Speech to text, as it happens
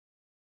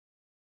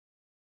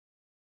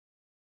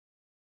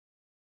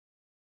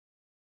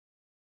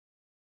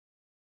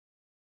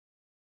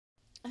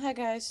Hi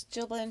guys,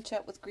 Jill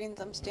Blanchett with Green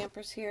Thumb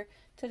Stampers here.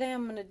 Today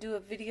I'm going to do a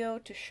video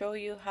to show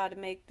you how to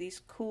make these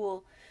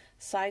cool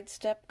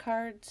sidestep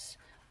cards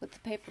with the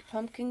paper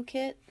pumpkin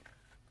kit.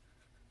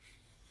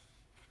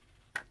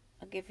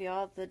 I'll give you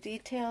all the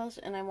details,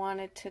 and I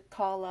wanted to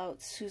call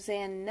out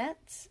Suzanne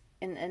Netz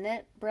and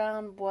Annette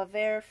Brown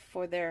Boisvert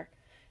for their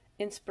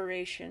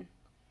inspiration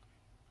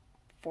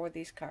for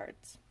these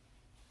cards.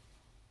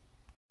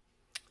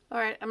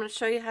 Alright, I'm going to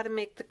show you how to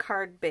make the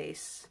card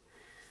base.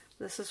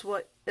 This is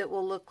what it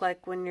will look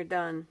like when you're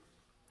done.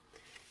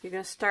 You're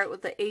going to start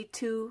with the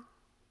A2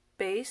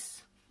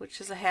 base, which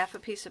is a half a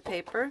piece of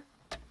paper.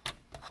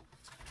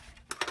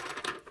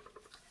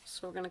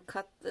 So we're going to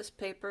cut this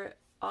paper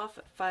off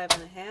at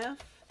 5.5,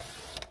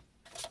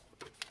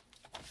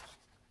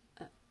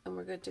 and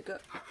we're good to go.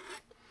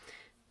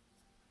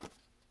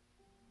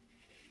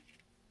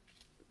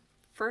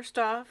 First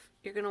off,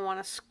 you're going to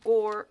want to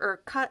score or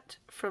cut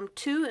from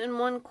 2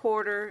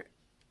 1/4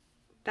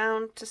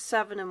 down to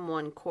 7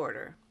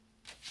 1/4.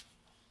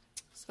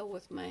 So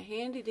with my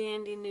handy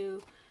dandy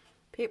new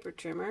paper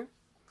trimmer,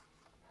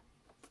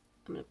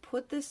 I'm going to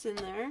put this in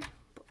there,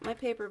 put my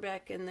paper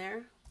back in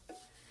there,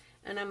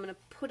 and I'm going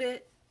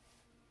to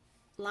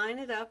line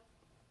it up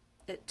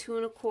at 2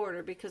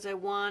 1/4 because I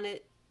want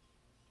it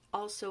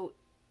also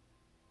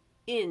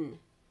in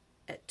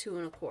at 2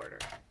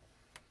 1/4.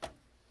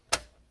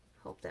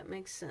 Hope that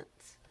makes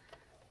sense.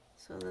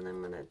 So then I'm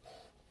going to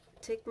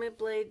take my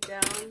blade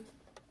down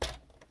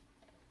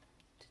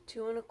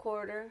 2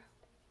 1/4,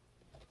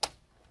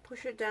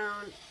 push it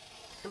down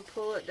and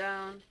pull it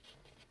down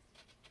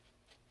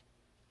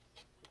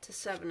to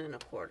 7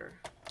 1/4.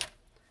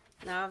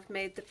 Now I've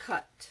made the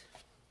cut.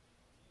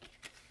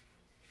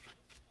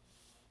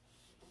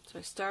 So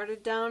I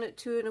started down at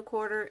 2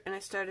 1/4 and I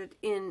started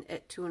in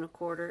at 2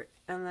 1/4,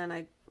 and then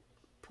I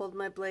pulled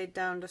my blade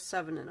down to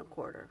 7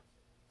 1/4.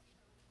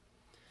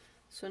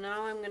 So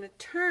now I'm going to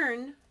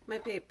turn my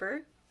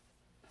paper,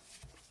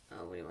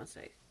 what do you want to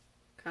say,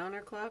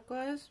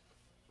 counterclockwise,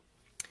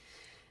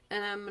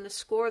 and I'm going to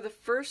score the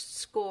first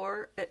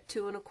score at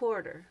 2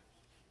 1/4.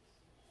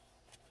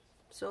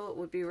 So it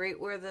would be right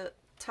where the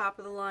top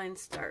of the line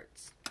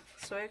starts.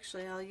 So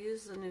actually I'll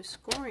use the new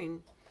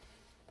scoring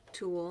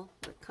tool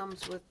that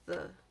comes with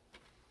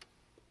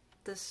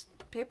this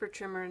paper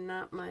trimmer and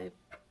not my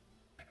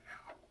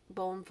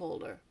bone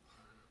folder.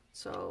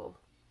 So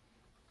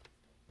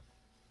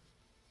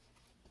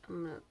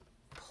I'm going to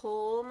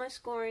pull my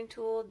scoring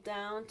tool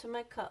down to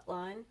my cut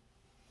line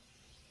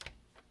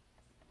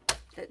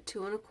at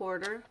 2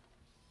 1/4.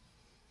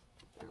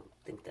 I don't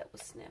think that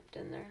was snapped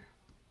in there.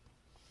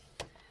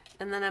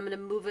 And then I'm going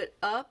to move it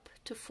up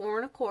to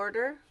 4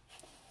 1/4,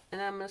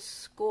 and I'm going to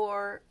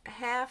score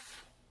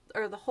half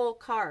or the whole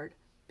card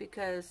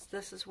because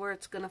this is where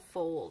it's going to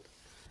fold.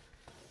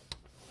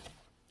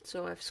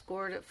 So I've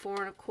scored at 4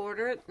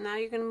 1/4. Now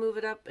you're going to move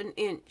it up an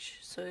inch.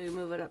 So you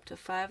move it up to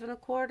 5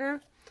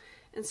 1/4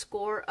 and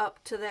score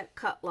up to that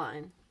cut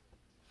line.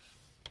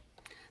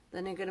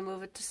 Then you're going to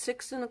move it to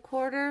 6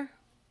 1/4.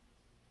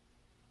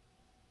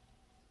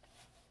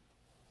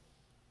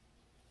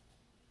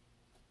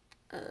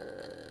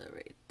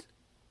 Right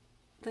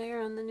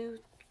there on the new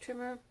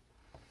trimmer,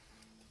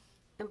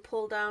 and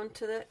pull down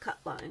to that cut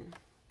line.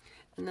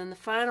 And then the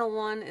final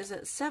one is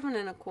at 7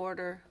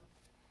 1/4,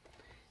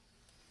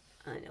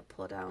 and you'll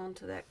pull down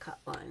to that cut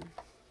line.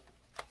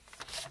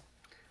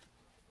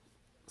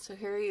 So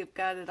here you've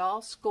got it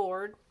all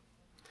scored.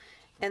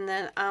 And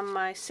then on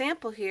my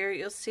sample here,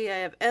 you'll see I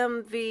have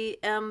M, V,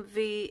 M,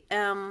 V,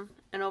 M,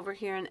 and over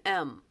here an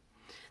M.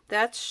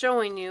 That's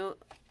showing you,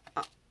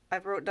 I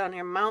wrote down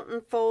here,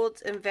 mountain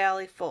folds and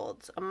valley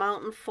folds. A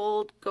mountain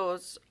fold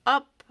goes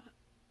up,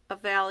 a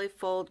valley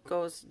fold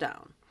goes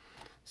down.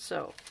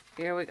 So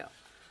here we go.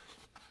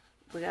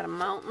 We got a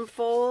mountain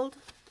fold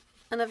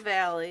and a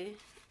valley,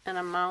 and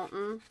a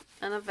mountain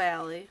and a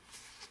valley,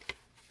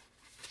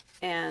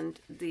 and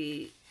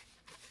the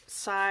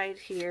side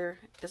here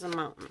is a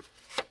mountain.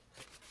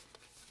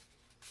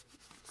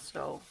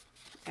 So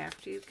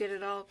after you get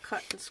it all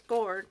cut and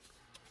scored,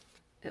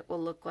 it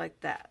will look like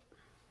that.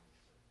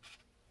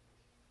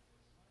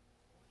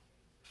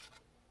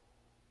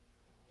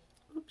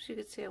 Oops, you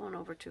could see I went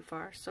over too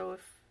far. So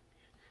if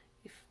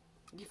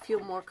you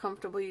feel more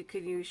comfortable, you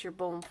could use your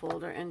bone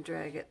folder and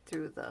drag it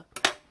through the...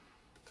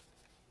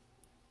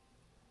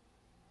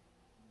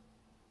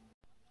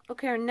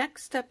 Okay, our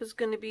next step is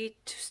going to be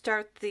to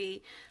start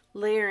the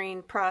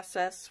layering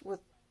process with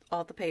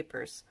all the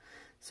papers.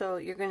 So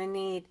you're going to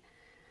need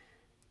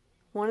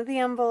one of the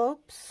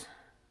envelopes,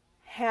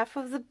 half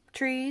of the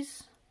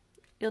trees,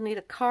 you'll need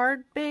a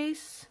card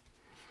base,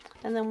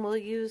 and then we'll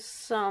use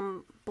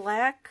some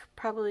black,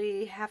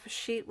 probably half a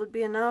sheet would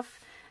be enough,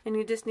 and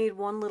you just need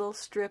one little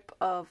strip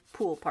of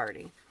Pool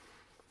Party.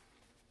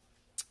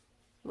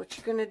 What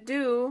you're going to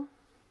do,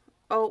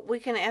 oh, we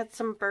can add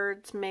some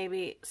birds,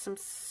 maybe some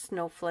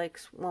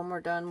snowflakes when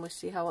we're done. We'll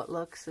see how it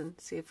looks and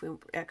see if we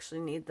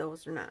actually need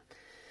those or not.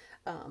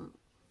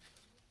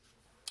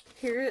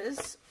 Here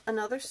is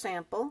another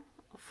sample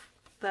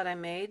that I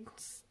made.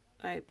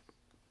 I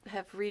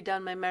have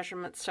redone my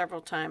measurements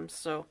several times,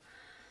 so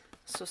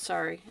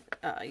sorry.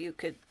 You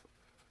could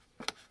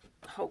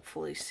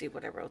hopefully see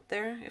what I wrote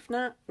there. If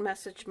not,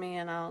 message me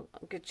and I'll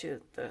get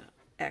you the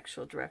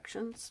actual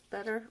directions,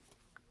 better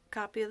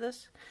copy of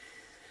this.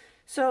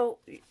 So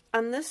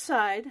on this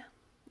side,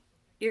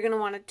 you're going to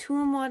want a 2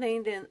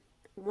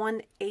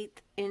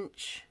 1/8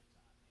 inch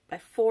by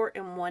 4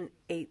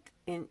 1/8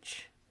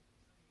 inch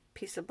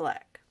piece of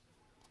black,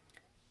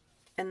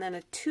 and then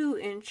a 2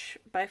 inch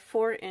by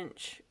 4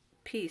 inch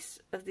piece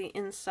of the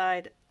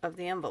inside of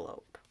the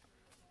envelope.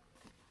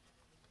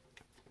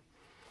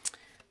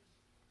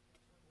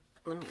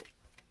 Let me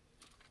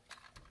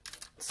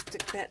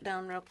stick that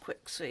down real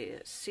quick so you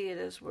see it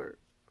as we're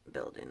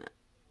building it.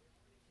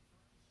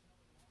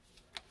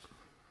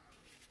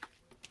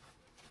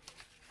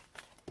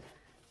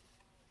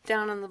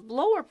 Down on the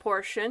lower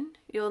portion,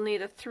 you'll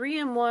need a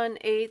 3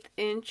 1/8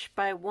 inch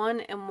by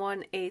 1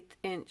 1/8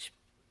 inch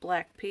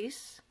black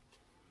piece.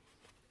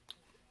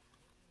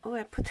 Oh,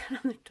 I put that on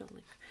there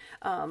totally.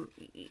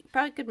 You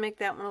probably could make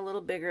that one a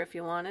little bigger if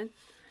you wanted.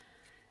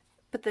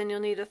 But then you'll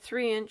need a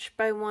 3 inch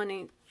by 1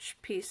 inch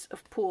piece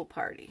of Pool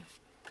Party.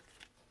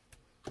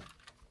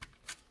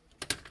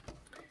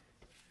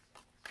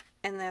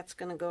 And that's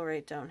going to go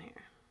right down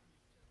here.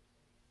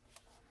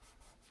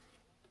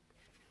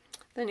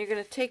 Then you're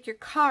going to take your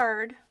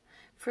card.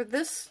 For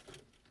this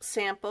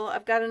sample,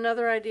 I've got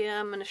another idea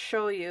I'm going to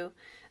show you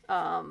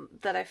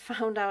that I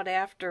found out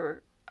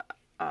after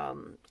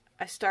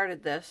I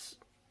started this,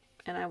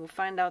 and I will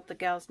find out the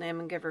gal's name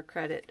and give her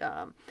credit.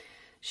 I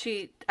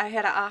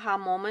had an aha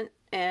moment,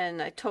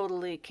 and I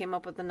totally came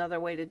up with another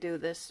way to do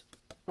this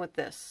with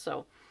this.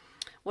 So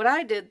what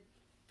I did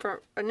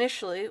for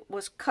initially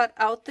was cut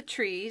out the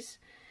trees,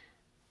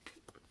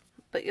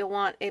 but you'll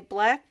want a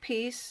black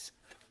piece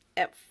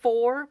at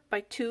 4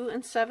 by 2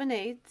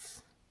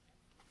 7/8,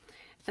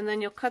 and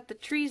then you'll cut the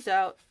trees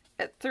out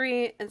at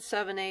 3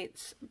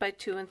 7/8 by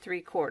 2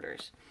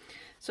 3/4.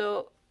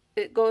 So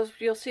it goes,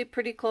 you'll see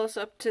pretty close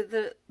up to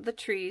the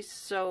trees,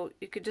 so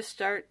you could just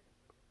start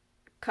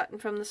cutting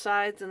from the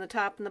sides and the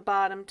top and the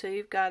bottom till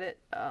you've got it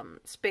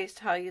spaced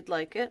how you'd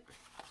like it.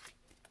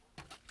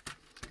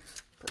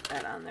 Put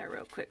that on there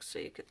real quick so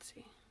you could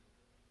see.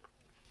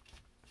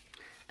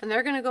 And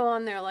they're going to go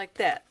on there like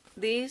that.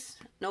 These,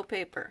 no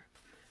paper,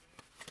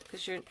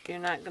 because you're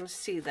not going to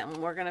see them.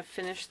 We're going to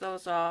finish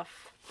those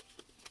off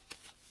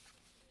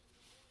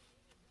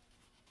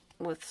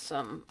with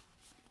some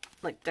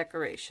like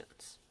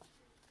decorations.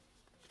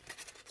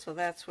 So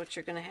that's what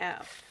you're going to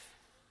have.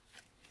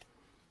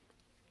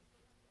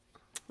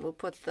 We'll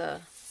put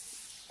the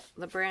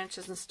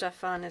branches and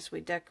stuff on as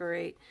we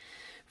decorate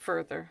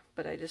further,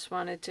 but I just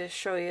wanted to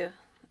show you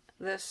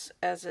this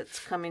as it's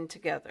coming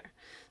together.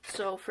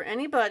 So for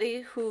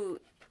anybody who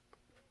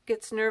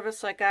gets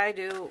nervous like I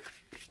do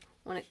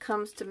when it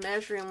comes to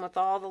measuring with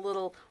all the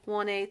little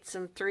 1/8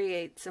 and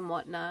 3/8 and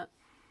whatnot,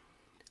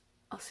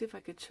 I'll see if I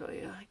could show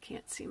you. I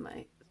can't see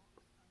my...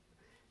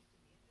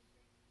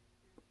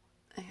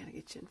 I gotta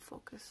get you in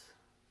focus.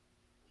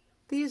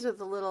 These are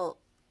the little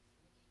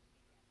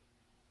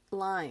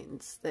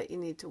lines that you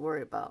need to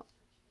worry about.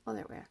 Oh,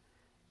 there we are.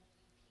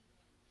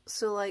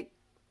 So like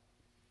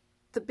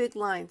the big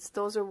lines,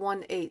 those are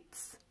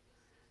 1/8.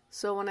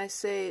 So when I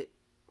say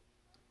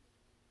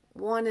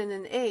 1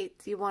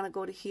 1/8, you want to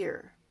go to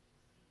here.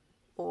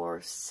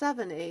 Or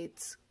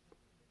 7/8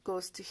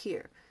 goes to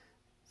here.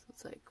 So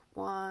it's like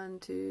 1,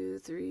 2,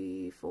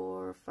 3,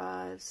 4,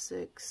 5,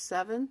 6,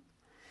 7.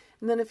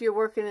 And then if you're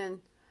working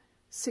in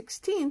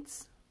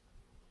 16ths,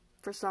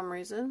 for some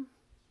reason,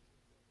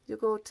 you'll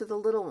go to the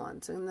little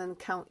ones and then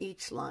count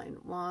each line.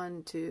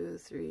 1, 2,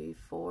 3,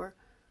 4,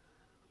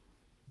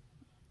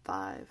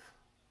 5.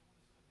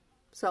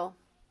 So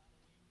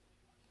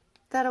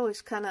that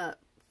always kind of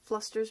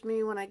flusters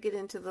me when I get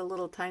into the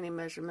little tiny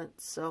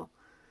measurements. So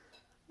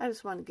I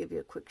just want to give you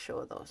a quick show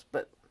of those.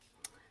 But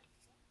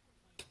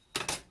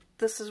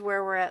this is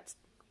where we're at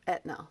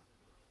now.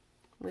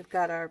 We've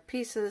got our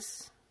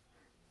pieces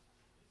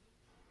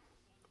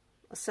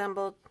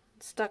assembled,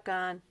 stuck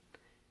on,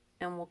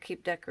 and we'll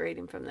keep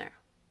decorating from there.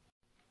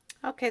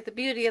 Okay, the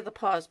beauty of the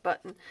pause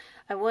button.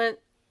 I went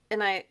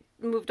and I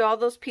moved all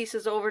those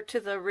pieces over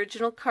to the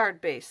original card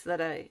base that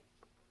I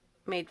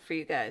made for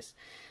you guys.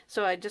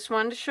 So I just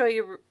wanted to show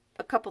you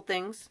a couple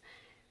things.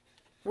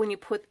 When you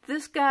put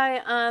this guy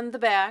on the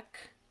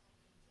back,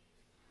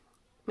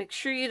 make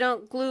sure you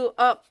don't glue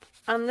up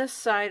on this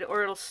side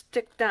or it'll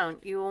stick down.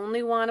 You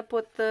only want to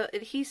put the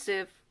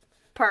adhesive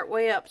part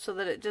way up so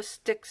that it just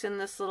sticks in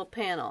this little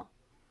panel,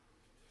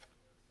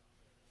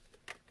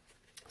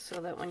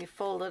 so that when you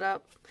fold it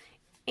up,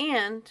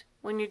 and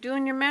when you're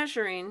doing your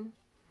measuring,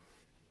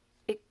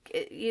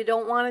 you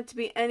don't want it to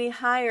be any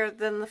higher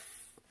than the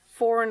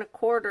 4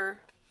 1/4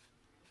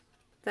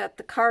 that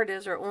the card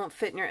is, or it won't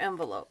fit in your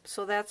envelope.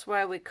 So that's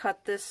why we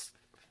cut this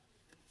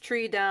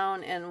tree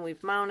down and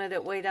we've mounted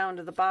it way down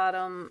to the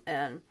bottom,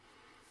 and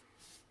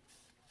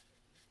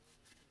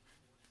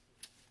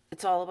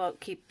it's all about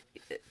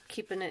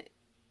keeping it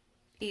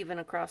even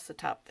across the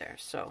top there.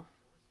 So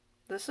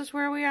this is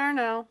where we are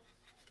now.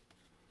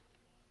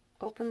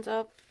 Opens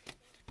up,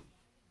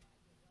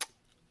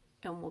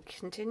 and we'll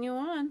continue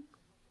on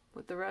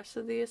with the rest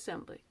of the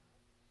assembly.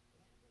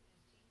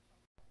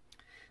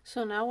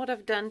 So now what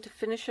I've done to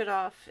finish it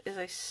off is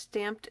I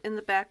stamped in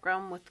the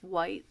background with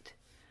white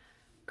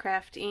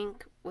craft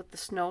ink with the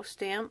snow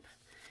stamp.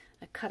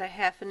 I cut a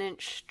 1/2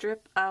 inch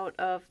strip out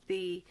of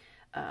the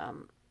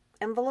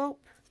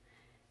envelope,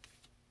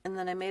 and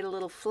then I made a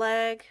little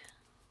flag.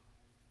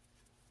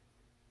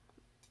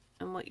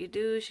 And what you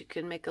do is you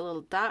can make a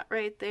little dot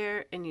right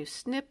there, and you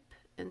snip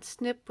and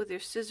snip with your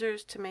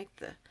scissors to make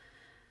the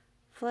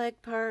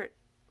flag part.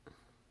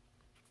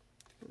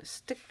 I'm going to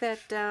stick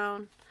that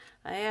down.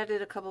 I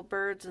added a couple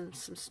birds and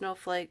some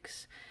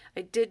snowflakes.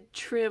 I did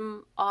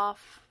trim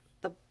off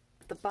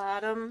the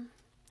bottom.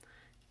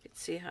 You can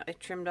see how I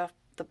trimmed off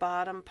the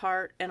bottom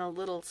part and a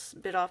little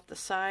bit off the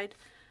side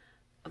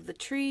of the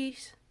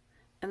trees,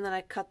 and then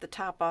I cut the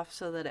top off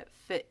so that it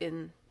fit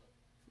in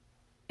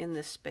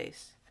this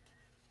space.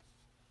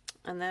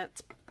 And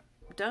that's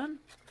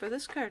done for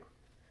this card.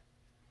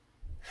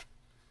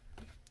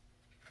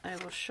 I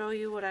will show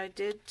you what I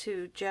did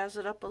to jazz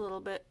it up a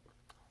little bit.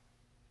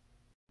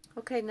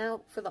 Okay,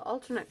 now for the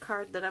alternate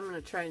card that I'm going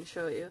to try and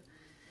show you,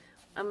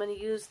 I'm going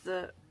to use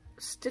the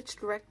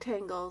stitched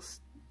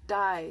rectangles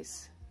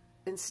dies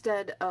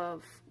instead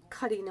of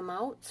cutting them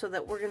out, so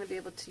that we're going to be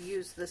able to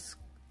use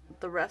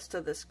the rest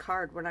of this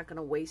card. We're not going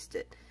to waste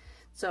it.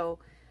 So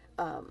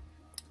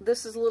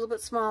this is a little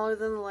bit smaller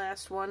than the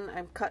last one.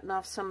 I'm cutting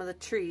off some of the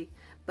tree,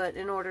 but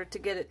in order to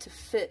get it to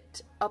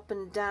fit up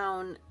and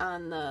down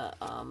on the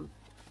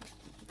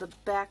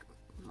back,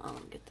 let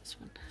me get this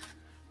one,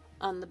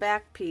 on the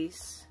back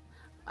piece,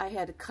 I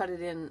had to cut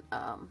it in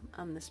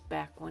on this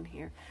back one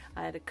here.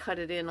 I had to cut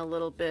it in a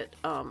little bit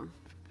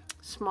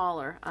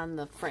smaller on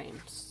the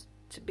frames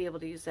to be able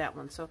to use that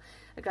one. So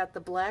I got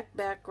the black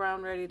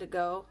background ready to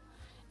go,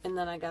 and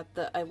then I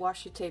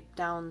washi taped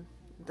down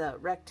the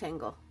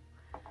rectangle.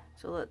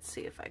 So let's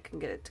see if I can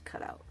get it to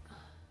cut out.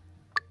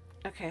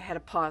 Okay, I had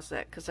to pause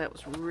that because that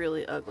was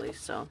really ugly.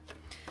 So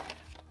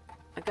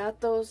I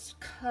got those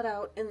cut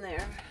out in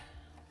there.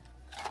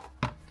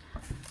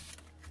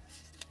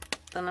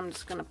 Then I'm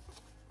just going to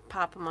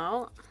pop them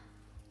out.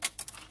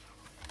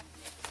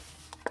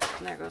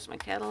 And there goes my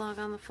catalog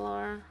on the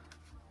floor,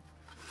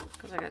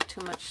 because I got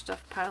too much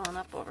stuff piling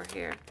up over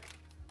here.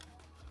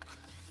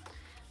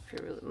 If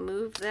you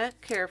remove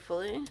that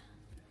carefully,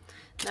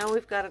 now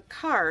we've got a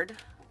card,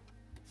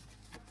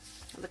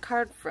 the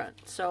card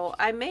front. So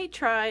I may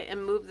try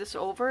and move this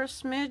over a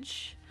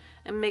smidge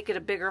and make it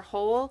a bigger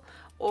hole,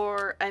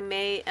 or I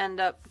may end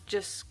up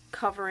just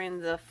covering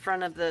the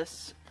front of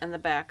this and the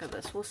back of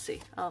this. We'll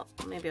see.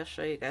 Maybe I'll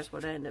show you guys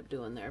what I end up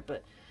doing there.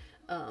 But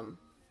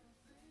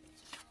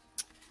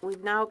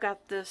we've now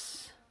got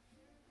this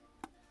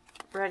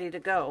ready to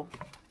go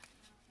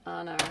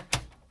on our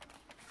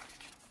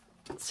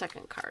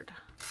second card.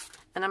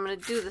 And I'm going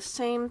to do the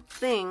same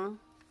thing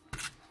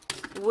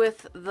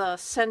with the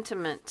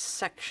sentiment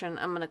section.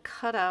 I'm going to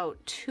cut out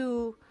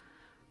 2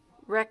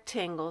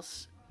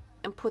 rectangles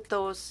and put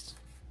those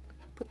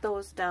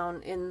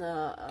down in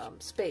the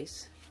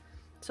space.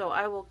 So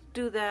I will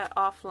do that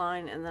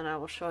offline, and then I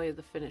will show you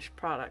the finished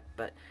product.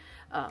 But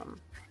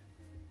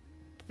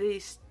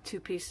these 2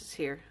 pieces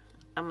here,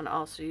 I'm going to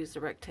also use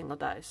the rectangle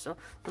dies. So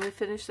let me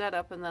finish that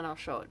up, and then I'll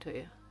show it to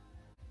you.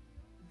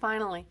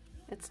 Finally,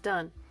 it's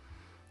done.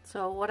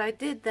 So what I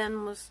did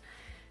then was,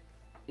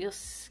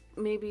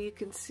 maybe you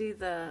can see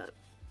the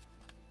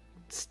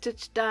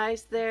stitched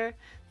dies there.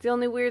 The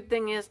only weird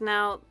thing is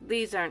now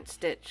these aren't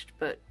stitched,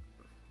 but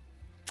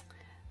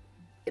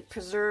it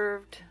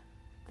preserved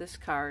this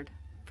card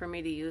for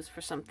me to use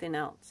for something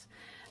else.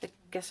 I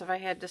guess if I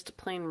had just a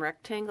plain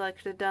rectangle, I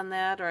could have done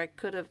that, or I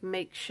could have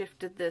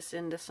makeshifted this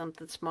into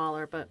something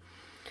smaller, but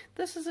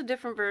this is a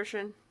different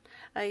version.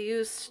 I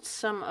used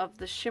some of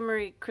the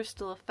shimmery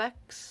crystal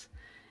effects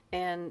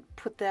and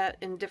put that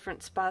in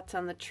different spots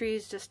on the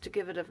trees just to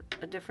give it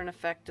a different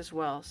effect as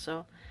well.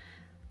 So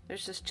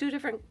there's just 2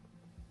 different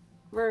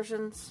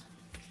versions,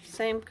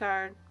 same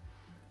card,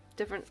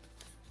 different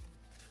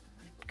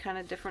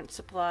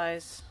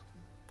supplies.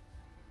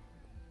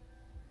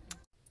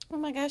 Oh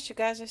my gosh, you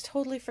guys, I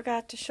totally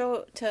forgot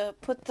to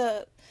put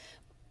the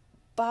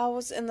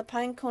boughs and the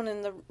pine cone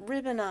and the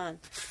ribbon on.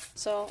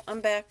 So I'm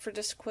back for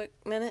just a quick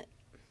minute.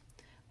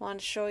 I want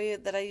to show you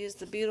that I used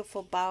the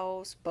beautiful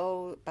boughs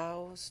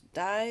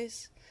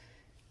dies,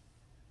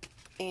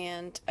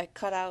 and I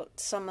cut out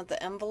some of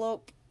the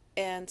envelope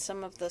and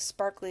some of the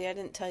sparkly. I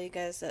didn't tell you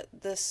guys that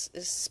this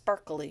is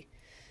sparkly,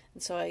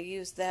 and so I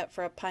used that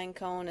for a pine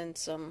cone and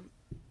some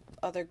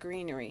other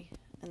greenery,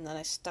 and then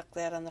I stuck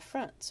that on the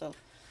front. So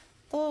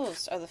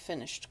those are the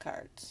finished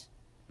cards.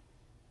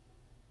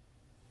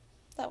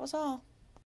 That was all.